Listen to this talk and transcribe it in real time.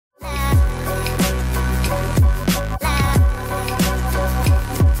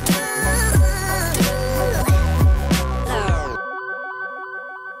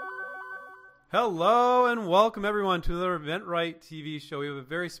Hello and welcome everyone to another inventRight TV show. We have a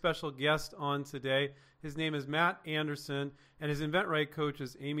very special guest on today. His name is Matt Anderson, and his inventRight coach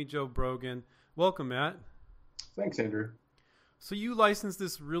is Amy Jo Brogan. Welcome, Matt. Thanks, Andrew. So you licensed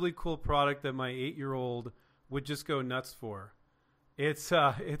this really cool product that my 8-year-old would just go nuts for.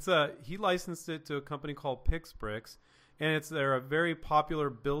 He licensed it to a company called PixBricks, and they're a very popular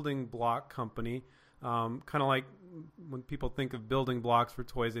building block company. Kind of like when people think of building blocks for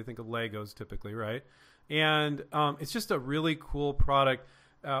toys, they think of Legos typically, right? And it's just a really cool product.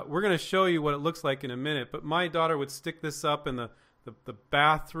 We're going to show you what it looks like in a minute, but my daughter would stick this up in the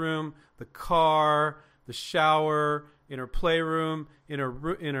bathroom, the car, the shower, in her playroom, in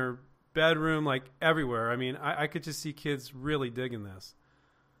her bedroom, like everywhere. I mean, I could just see kids really digging this.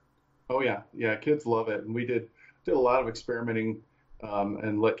 Oh yeah, kids love it, and we did a lot of experimenting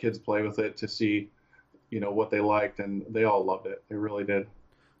and let kids play with it to see, what they liked, and they all loved it. They really did.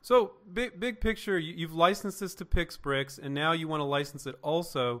 So big picture, you've licensed this to PixBricks, and now you want to license it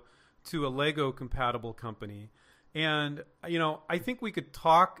also to a Lego compatible company. And I think we could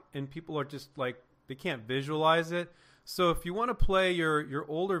talk, and people are just like, they can't visualize it. So if you want to play your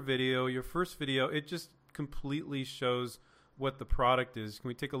older video, your first video, it just completely shows what the product is. Can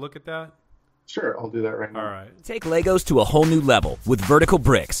we take a look at that? Sure, I'll do that right now. All right. Take Legos to a whole new level with vertical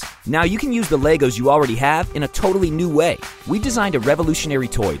bricks. Now you can use the Legos you already have in a totally new way. We designed a revolutionary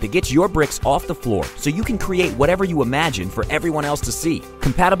toy that gets your bricks off the floor so you can create whatever you imagine for everyone else to see.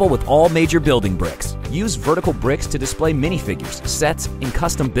 Compatible with all major building bricks. Use vertical bricks to display minifigures, sets, and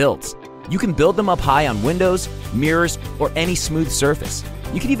custom builds. You can build them up high on windows, mirrors, or any smooth surface.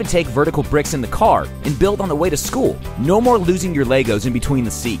 You can even take vertical bricks in the car and build on the way to school. No more losing your Legos in between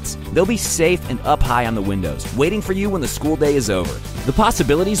the seats. They'll be safe and up high on the windows, waiting for you when the school day is over. The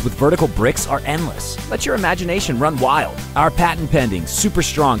possibilities with vertical bricks are endless. Let your imagination run wild. Our patent-pending, super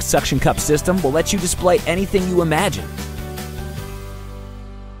strong suction cup system will let you display anything you imagine.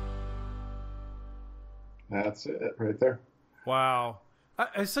 That's it right there. Wow.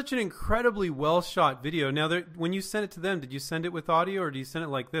 It's such an incredibly well-shot video. Now, when you sent it to them, did you send it with audio or do you send it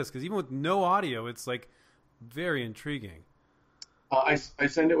like this? Because even with no audio, it's like very intriguing. I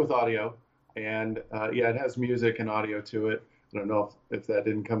send it with audio, and it has music and audio to it. I don't know if that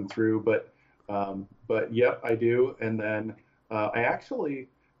didn't come through, but yep, I do. And then I actually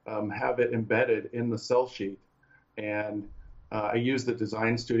have it embedded in the cell sheet, and I use the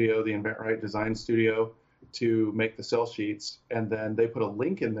design studio, the inventRight design studio, to make the cell sheets, and then they put a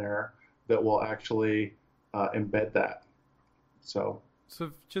link in there that will actually embed that. So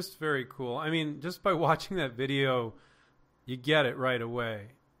just very cool. I mean, just by watching that video, you get it right away.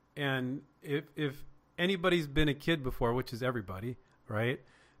 And if anybody's been a kid before, which is everybody, right?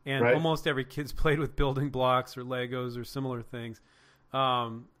 And right. Almost every kid's played with building blocks or Legos or similar things.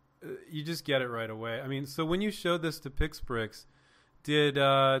 You just get it right away. I mean, so when you showed this to PixBricks, did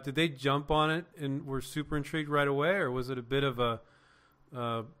they jump on it and were super intrigued right away, or was it a bit of a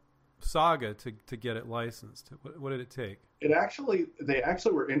saga to get it licensed? What did it take? They actually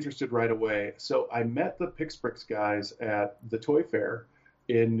were interested right away. So I met the PixBricks guys at the Toy Fair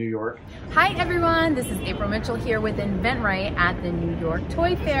in New York. Hi everyone, this is April Mitchell here with inventRight at the New York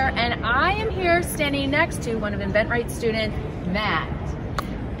Toy Fair, and I am here standing next to one of inventRight's students, Matt.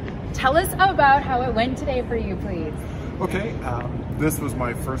 Tell us about how it went today for you, please. Okay, this was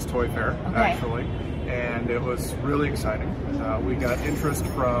my first toy fair, actually, and it was really exciting. We got interest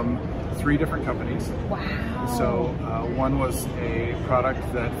from 3 different companies. Wow. So one was a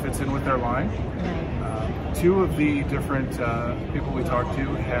product that fits in with their line. 2 of the different people we talked to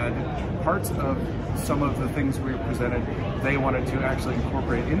had parts of some of the things we presented they wanted to actually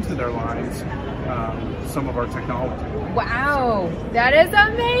incorporate into their lines, some of our technology. Wow, that is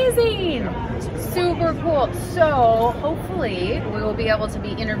amazing. Super cool. So hopefully we will be able to be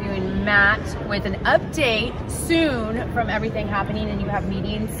interviewing Matt with an update soon from everything happening, and you have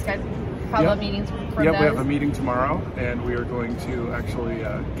meetings, follow-up meetings from those? We have a meeting tomorrow, and we are going to actually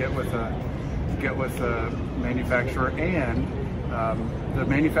get with a manufacturer, and the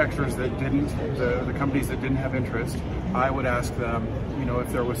manufacturers that didn't, the companies that didn't have interest, I would ask them,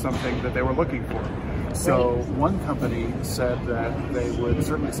 if there was something that they were looking for. So one company said that they would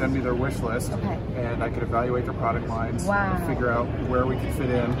certainly send me their wish list, and I could evaluate their product lines and figure out where we could fit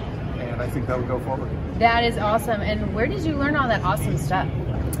in, and I think that would go forward. That is awesome. And where did you learn all that awesome stuff?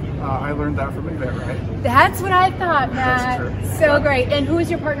 I learned that from inventRight. That's what I thought, Matt. That's true. So great. And who is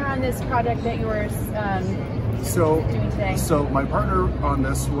your partner on this project that you were So, doing today? so my partner on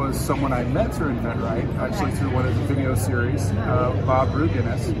this was someone I met through inventRight, actually through one of the video series, Bob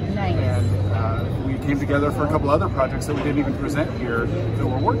Ruginus. Nice. And we came together for a couple other projects that we didn't even present here that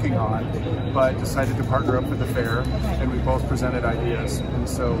we're working on, but decided to partner up for the fair, and we both presented ideas. And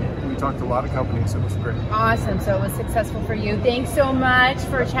so we talked to a lot of companies. It was great. Awesome. So it was successful for you. Thanks so much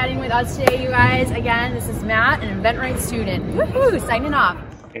for chatting with us today, you guys. Again, this is Matt, an inventRight student. Woohoo! Signing off.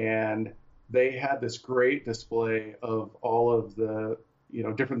 And they had this great display of all of the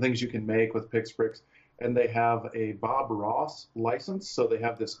different things you can make with PixBricks, and they have a Bob Ross license. So they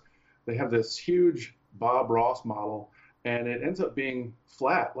have this huge Bob Ross model, and it ends up being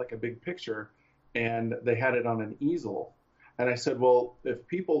flat like a big picture, and they had it on an easel. And I said, well, if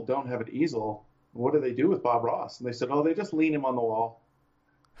people don't have an easel, what do they do with Bob Ross? And they said, oh, they just lean him on the wall.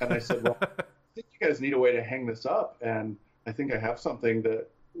 And I said, well, I think you guys need a way to hang this up, and I think I have something that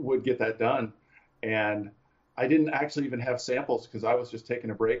would get that done. And I didn't actually even have samples because I was just taking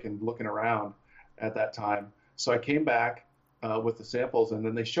a break and looking around at that time. So I came back with the samples, and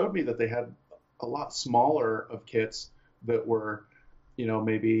then they showed me that they had a lot smaller of kits that were,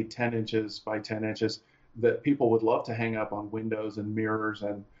 maybe 10 inches by 10 inches that people would love to hang up on windows and mirrors.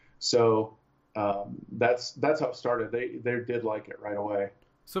 And so that's how it started. They did like it right away.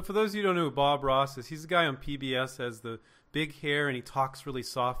 So for those of you who don't know who Bob Ross is, he's the guy on PBS that has the big hair, and he talks really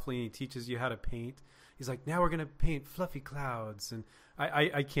softly, and he teaches you how to paint. He's like, now we're going to paint fluffy clouds. And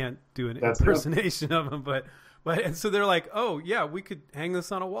I can't do an impersonation of him, but and so they're like, oh yeah, we could hang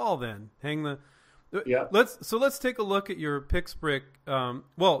this on a wall then. Hang the yeah. Let's take a look at your PixBrick.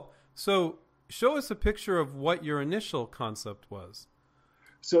 So show us a picture of what your initial concept was.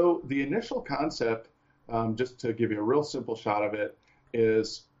 So the initial concept, just to give you a real simple shot of it,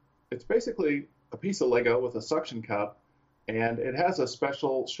 is it's basically a piece of Lego with a suction cup, and it has a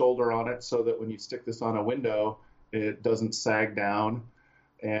special shoulder on it so that when you stick this on a window, it doesn't sag down.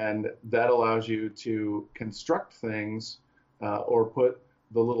 And that allows you to construct things or put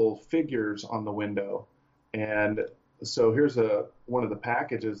the little figures on the window. And so here's one of the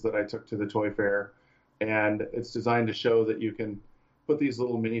packages that I took to the toy fair, and it's designed to show that you can put these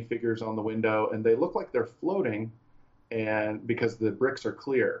little mini figures on the window, and they look like they're floating, and because the bricks are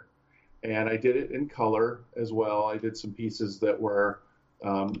clear. And I did it in color as well. I did some pieces that were,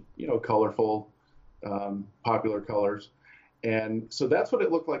 colorful, popular colors. And so that's what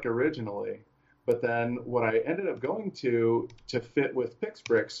it looked like originally. But then what I ended up going to fit with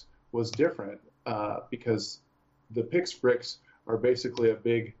PixBricks was different because the PixBricks are basically a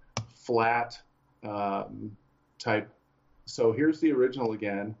big flat type. So here's the original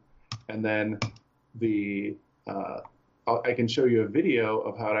again. And then I can show you a video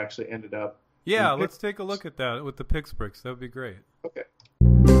of how it actually ended up. Yeah, let's take a look at that with the PixBricks. That would be great. Okay.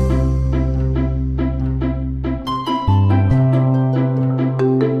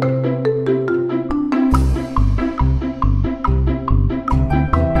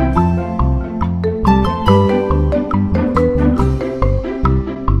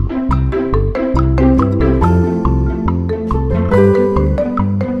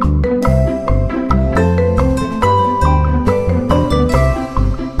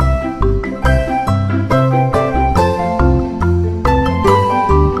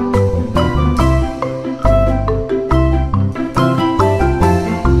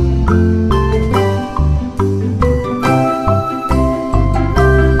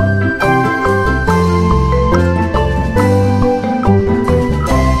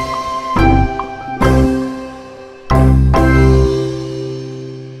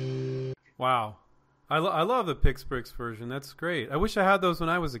 Wow. I love the PixBricks version. That's great. I wish I had those when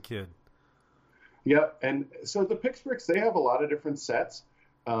I was a kid. Yep. And so the PixBricks, they have a lot of different sets.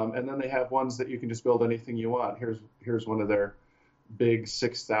 And then they have ones that you can just build anything you want. Here's one of their big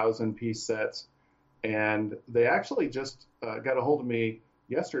 6,000 piece sets. And they actually just got a hold of me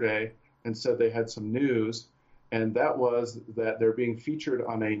yesterday and said they had some news. And that was that they're being featured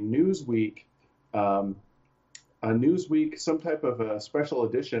on a Newsweek, some type of a special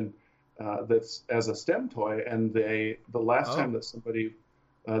edition that's as a STEM toy. And the last time that somebody,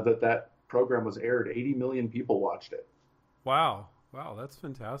 that program was aired, 80 million people watched it. Wow. Wow, that's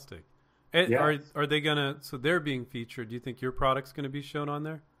fantastic. And Yeah. are they gonna? So they're being featured. Do you think your product's gonna be shown on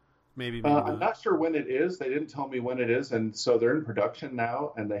there? Maybe not. I'm not sure when it is. They didn't tell me when it is, and so they're in production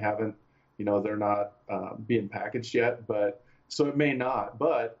now, and they haven't, they're not being packaged yet. But so it may not,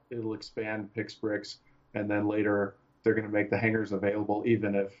 but it'll expand PixBricks, and then later they're going to make the hangers available.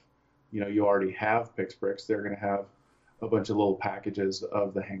 Even if you already have PixBricks, they're going to have a bunch of little packages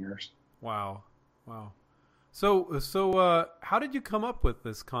of the hangers. Wow. So how did you come up with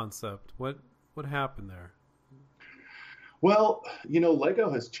this concept? What happened there? Well, Lego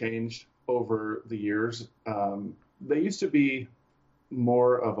has changed over the years. They used to be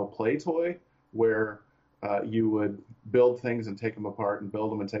more of a play toy where you would build things and take them apart and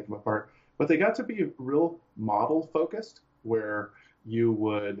build them and take them apart. But they got to be real model focused where you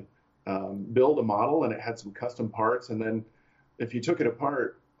would build a model and it had some custom parts. And then if you took it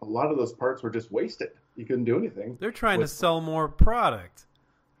apart, a lot of those parts were just wasted. You couldn't do anything. They're trying to sell more product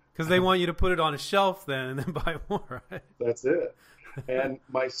because they want you to put it on a shelf then and then buy more, right? That's it. And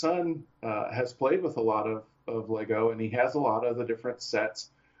my son has played with a lot of Lego, and he has a lot of the different sets.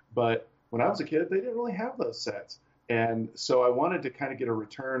 But when I was a kid, they didn't really have those sets. And so I wanted to kind of get a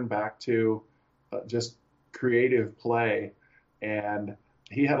return back to just creative play. And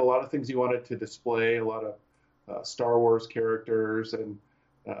he had a lot of things he wanted to display, a lot of Star Wars characters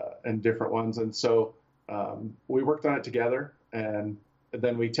and different ones. And so we worked on it together, and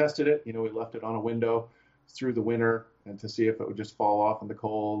then we tested it. We left it on a window through the winter and to see if it would just fall off in the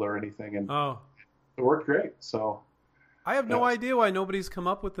cold or anything. And it worked great. So I have no idea why nobody's come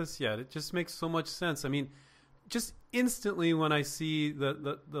up with this yet. It just makes so much sense. I mean, just instantly when I see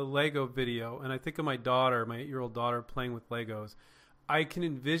the Lego video and I think of my daughter, my 8-year-old daughter playing with Legos, I can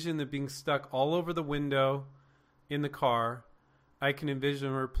envision it being stuck all over the window in the car. I can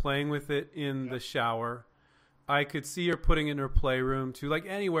envision her playing with it in the shower. I could see her putting it in her playroom too, like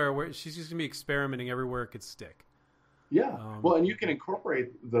anywhere where she's just going to be experimenting everywhere it could stick. Yeah. Well, and you can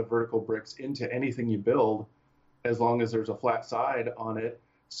incorporate the vertical bricks into anything you build as long as there's a flat side on it.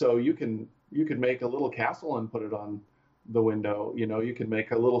 So you could make a little castle and put it on the window. You can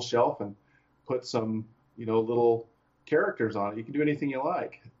make a little shelf and put some, little characters on it. You can do anything you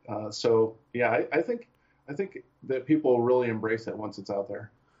like. So yeah, I think that people really embrace it once it's out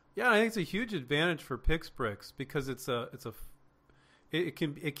there. Yeah, I think it's a huge advantage for Pix Bricks because it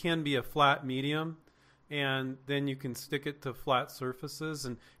can be a flat medium, and then you can stick it to flat surfaces.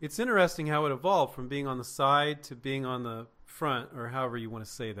 And it's interesting how it evolved from being on the side to being on the front, or however you want to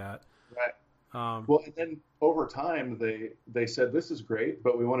say that. Right. Well, and then over time they said this is great,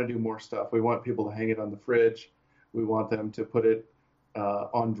 but we want to do more stuff. We want people to hang it on the fridge. We want them to put it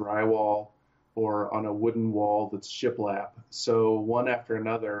on drywall or on a wooden wall that's shiplap. So one after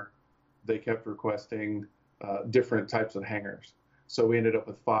another, they kept requesting different types of hangers. So we ended up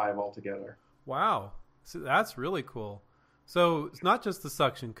with 5 altogether. Wow. So that's really cool. So it's not just the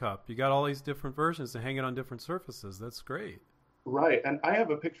suction cup. You got all these different versions to hang it on different surfaces. That's great. Right. And I have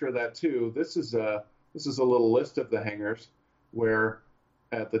a picture of that too. This is a little list of the hangers where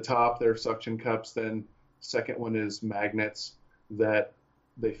at the top they're suction cups. Then second one is magnets that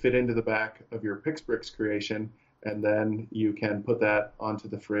they fit into the back of your Pix Bricks creation, and then you can put that onto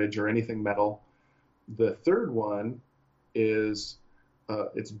the fridge or anything metal. The third one is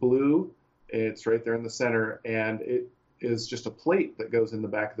it's blue. It's right there in the center, and it is just a plate that goes in the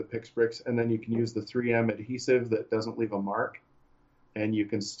back of the Pix Bricks, and then you can use the 3M adhesive that doesn't leave a mark, and you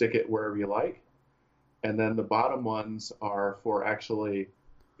can stick it wherever you like. And then the bottom ones are for actually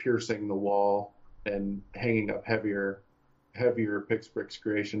piercing the wall and hanging up heavier Pix Bricks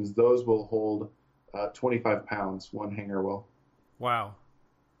creations. Those will hold 25 pounds, one hanger will. Wow.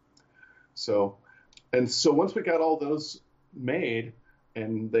 So once we got all those made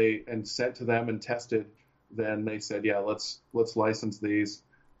and sent to them and tested, then they said, yeah, let's license these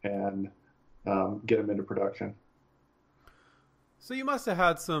and get them into production. So you must have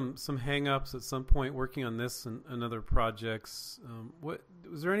had some hang-ups at some point working on this and other projects.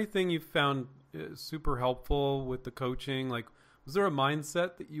 Was there anything you found super helpful with the coaching? Like, was there a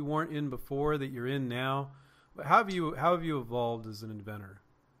mindset that you weren't in before that you're in now? How have you evolved as an inventor?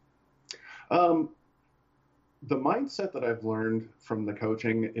 The mindset that I've learned from the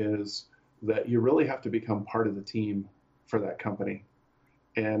coaching is that you really have to become part of the team for that company.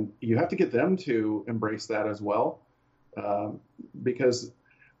 And you have to get them to embrace that as well, because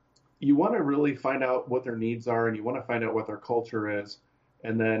you want to really find out what their needs are, and you want to find out what their culture is.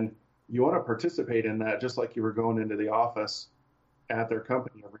 And then you want to participate in that just like you were going into the office at their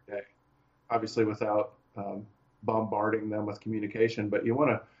company every day, obviously without bombarding them with communication. But you want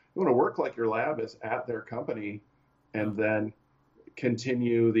to work like your lab is at their company, and then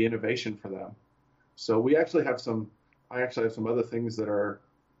continue the innovation for them. So I actually have some other things that are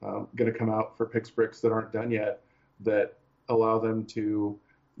going to come out for Pix Bricks that aren't done yet, that allow them to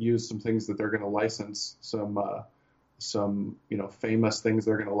use some things that they're going to license, some famous things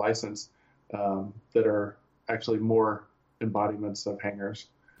they're going to license that are actually more embodiments of hangers.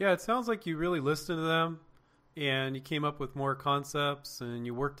 Yeah, it sounds like you really listened to them and you came up with more concepts and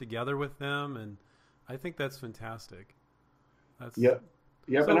you worked together with them, and I think that's fantastic. Yep.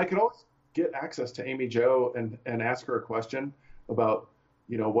 And get access to Amy Jo and ask her a question about,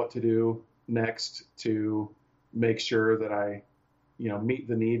 what to do next to make sure that I, meet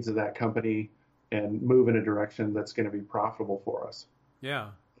the needs of that company and move in a direction that's going to be profitable for us. Yeah.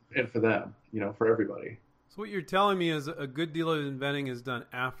 And for them, for everybody. So what you're telling me is a good deal of inventing is done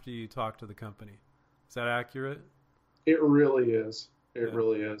after you talk to the company. Is that accurate? It really is. It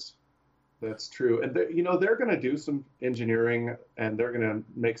really is. That's true. And they're going to do some engineering and they're going to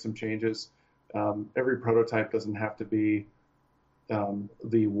make some changes. Every prototype doesn't have to be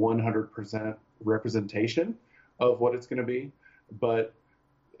the 100% representation of what it's going to be. But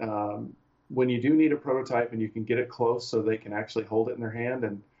when you do need a prototype and you can get it close so they can actually hold it in their hand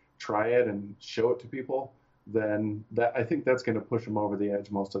and try it and show it to people, then I think that's going to push them over the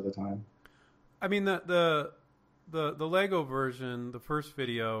edge most of the time. I mean, the Lego version, the first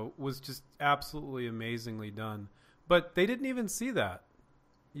video, was just absolutely amazingly done. But they didn't even see that.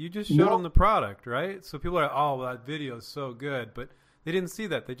 You just showed them the product, right? So people are like, oh, well, that video is so good. But they didn't see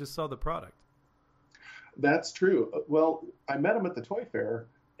that. They just saw the product. That's true. Well, I met them at the toy fair,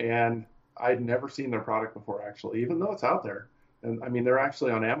 and I'd never seen their product before, actually, even though it's out there. And I mean, they're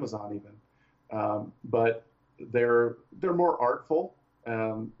actually on Amazon even. But they're more artful,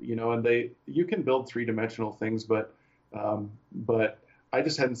 and you can build three-dimensional things, but I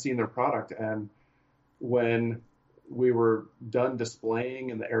just hadn't seen their product. And when we were done displaying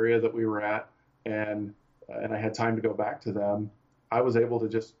in the area that we were at, and I had time to go back to them, I was able to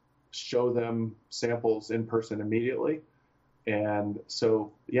just show them samples in person immediately. And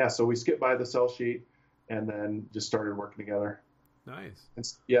so we skipped by the sell sheet and then just started working together. Nice. And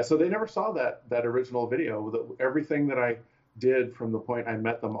so they never saw that original video. Everything that I did from the point I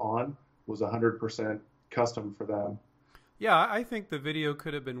met them on was 100% custom for them. Yeah, I think the video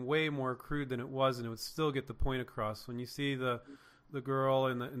could have been way more crude than it was, and it would still get the point across. When you see the girl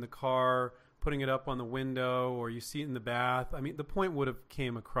in the car putting it up on the window, or you see it in the bath, I mean, the point would have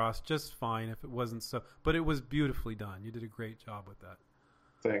came across just fine if it wasn't so. But it was beautifully done. You did a great job with that.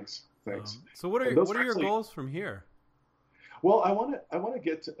 Thanks. So what are your goals from here? Well, I want to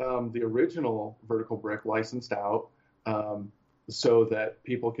get the original vertical brick licensed out, so that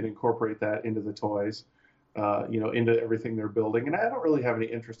people can incorporate that into the toys, into everything they're building. And I don't really have any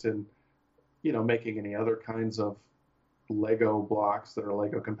interest in, making any other kinds of Lego blocks that are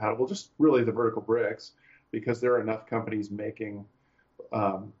Lego compatible. Just really the vertical bricks, because there are enough companies making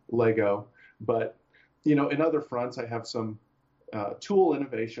Lego. But in other fronts, I have some tool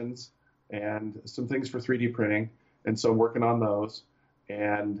innovations and some things for 3D printing. And so I'm working on those,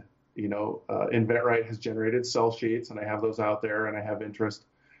 and, inventRight has generated cell sheets, and I have those out there, and I have interest.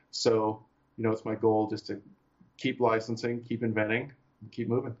 So, it's my goal just to keep licensing, keep inventing, and keep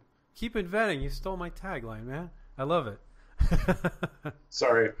moving. Keep inventing. You stole my tagline, man. I love it.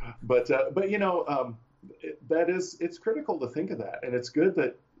 Sorry, but it's critical to think of that. And it's good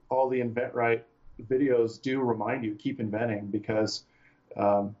that all the inventRight videos do remind you, keep inventing, because,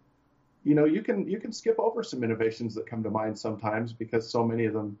 you can skip over some innovations that come to mind sometimes, because so many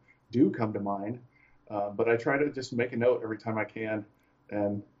of them do come to mind. But I try to just make a note every time I can,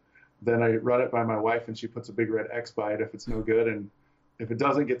 and then I run it by my wife, and she puts a big red X by it if it's no good. And if it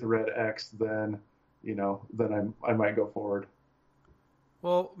doesn't get the red X, then I might go forward.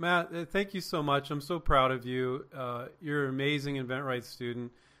 Well, Matt, thank you so much. I'm so proud of you. You're an amazing inventRight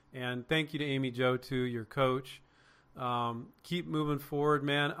student, and thank you to Amy Jo, too, your coach. Keep moving forward,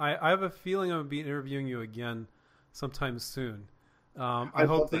 man. I have a feeling I'm going to be interviewing you again sometime soon. I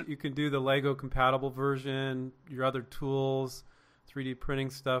hope that you can do the Lego compatible version, your other tools, 3D printing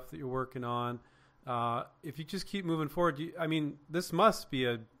stuff that you're working on. If you just keep moving forward, this must be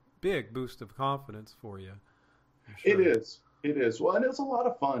a big boost of confidence for you. Sure. It is. Well, and it's a lot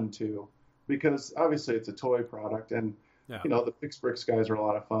of fun too, because obviously it's a toy product, and the Fix Bricks guys are a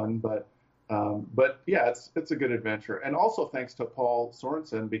lot of fun, but yeah, it's a good adventure. And also thanks to Paul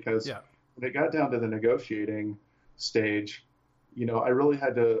Sorensen, because when it got down to the negotiating stage, I really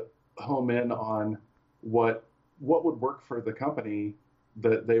had to home in on what would work for the company,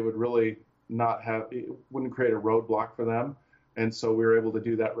 that they would really not have, it wouldn't create a roadblock for them. And so we were able to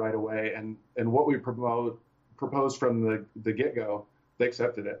do that right away. And what we proposed from the get-go, they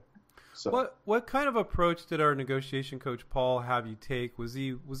accepted it. So what kind of approach did our negotiation coach Paul have you take? Was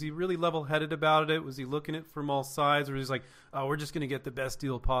he really level-headed about it? Was he looking at it from all sides, or was he like, oh, we're just going to get the best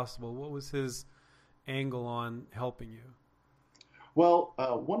deal possible? What was his angle on helping you? Well,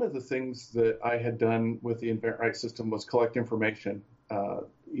 one of the things that I had done with the inventRight system was collect information.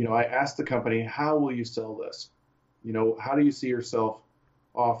 I asked the company, how will you sell this? How do you see yourself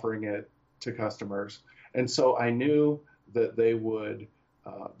offering it to customers? And so I knew that they would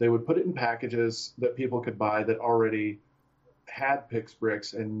they would put it in packages that people could buy that already had PIX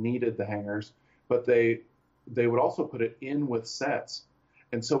bricks and needed the hangers, but they would also put it in with sets.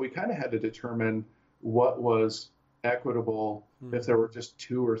 And so we kind of had to determine what was equitable if there were just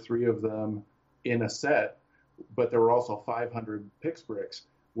 2 or 3 of them in a set, but there were also 500 PIX bricks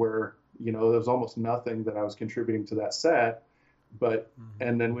where, there was almost nothing that I was contributing to that set. But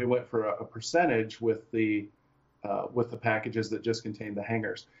and then we went for a percentage with the packages that just contained the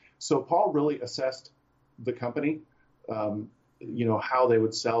hangers. So Paul really assessed the company, how they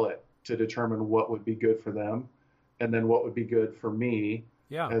would sell it to determine what would be good for them, and then what would be good for me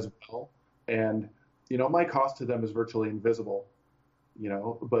as well. And my cost to them is virtually invisible.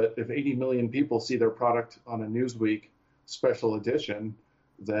 But if 80 million people see their product on a Newsweek special edition,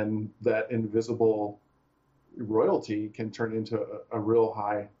 then that invisible royalty can turn into a real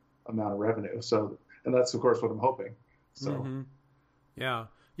high amount of revenue. So, and that's of course what I'm hoping. So, yeah,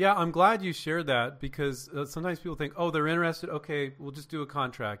 I'm glad you shared that, because sometimes people think, oh, they're interested. Okay, we'll just do a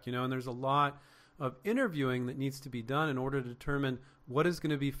contract, and there's a lot of interviewing that needs to be done in order to determine what is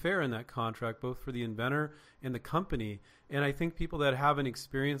going to be fair in that contract, both for the inventor and the company. And I think people that haven't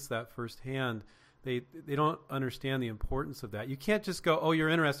experienced that firsthand, they don't understand the importance of that. You can't just go, oh, you're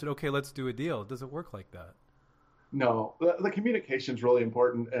interested. Okay, let's do a deal. It doesn't work like that. No, the communication is really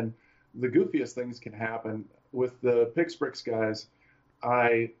important, and the goofiest things can happen. With the PIX Bricks guys,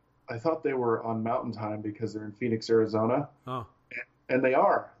 I thought they were on Mountain Time because they're in Phoenix, Arizona. Oh. And they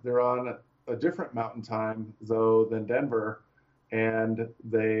are. They're on a different Mountain Time, though, than Denver, and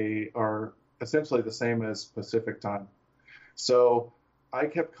they are essentially the same as Pacific Time. So I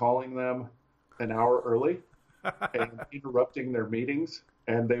kept calling them an hour early and interrupting their meetings,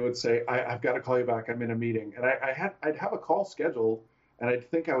 and they would say, I've got to call you back. I'm in a meeting. And I'd have a call scheduled, and I'd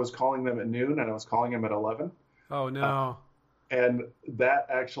think I was calling them at noon, and I was calling them at 11. Oh, no. And that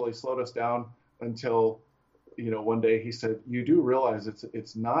actually slowed us down until, one day he said, you do realize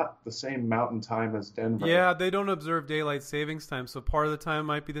it's not the same Mountain Time as Denver. Yeah, they don't observe daylight savings time, so part of the time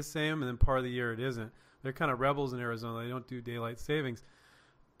might be the same, and then part of the year it isn't. They're kind of rebels in Arizona. They don't do daylight savings.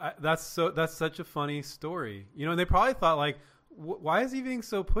 That's such a funny story. And they probably thought, like, why is he being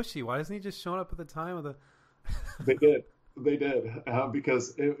so pushy? Why isn't he just showing up at the time of the... They did,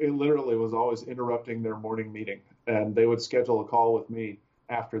 because it literally was always interrupting their morning meeting, and they would schedule a call with me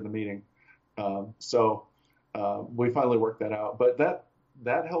after the meeting. So we finally worked that out, but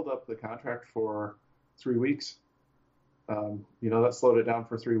that held up the contract for 3 weeks. That slowed it down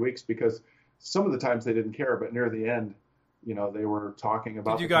for 3 weeks, because some of the times they didn't care, but near the end, they were talking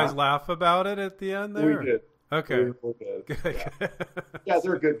about. Did you guys laugh about it at the end there? We did. Okay. We did. Yeah,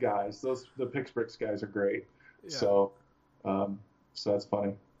 they're good guys. The PIX Bricks guys are great. Yeah. So that's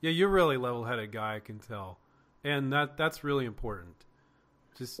funny. Yeah, you're a really level-headed guy, I can tell, and that's really important.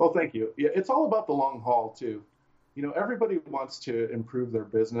 Well, thank you. Yeah, it's all about the long haul too. Everybody wants to improve their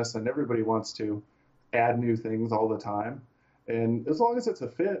business, and everybody wants to add new things all the time. And as long as it's a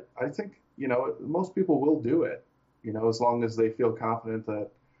fit, I think most people will do it. As long as they feel confident that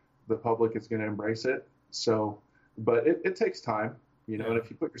the public is going to embrace it. So, but it takes time. And if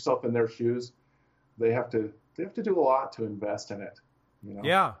you put yourself in their shoes, they have to do a lot to invest in it.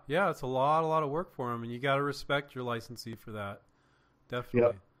 Yeah, it's a lot of work for them, and you got to respect your licensee for that.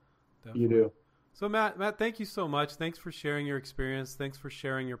 Definitely. Yep. You do. So Matt, thank you so much. Thanks for sharing your experience. Thanks for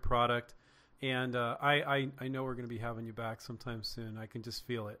sharing your product. And I know we're going to be having you back sometime soon. I can just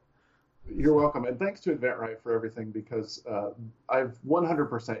feel it. You're welcome. And thanks to inventRight for everything, because I've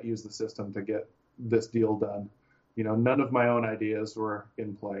 100% used the system to get this deal done. None of my own ideas were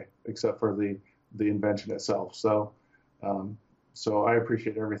in play except for the invention itself. So I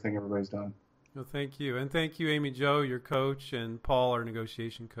appreciate everything everybody's done. Well, thank you. And thank you, Amy Jo, your coach, and Paul, our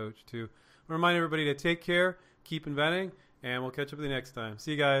negotiation coach, too. I remind everybody to take care, keep inventing, and we'll catch up with you next time.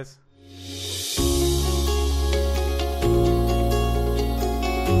 See you guys.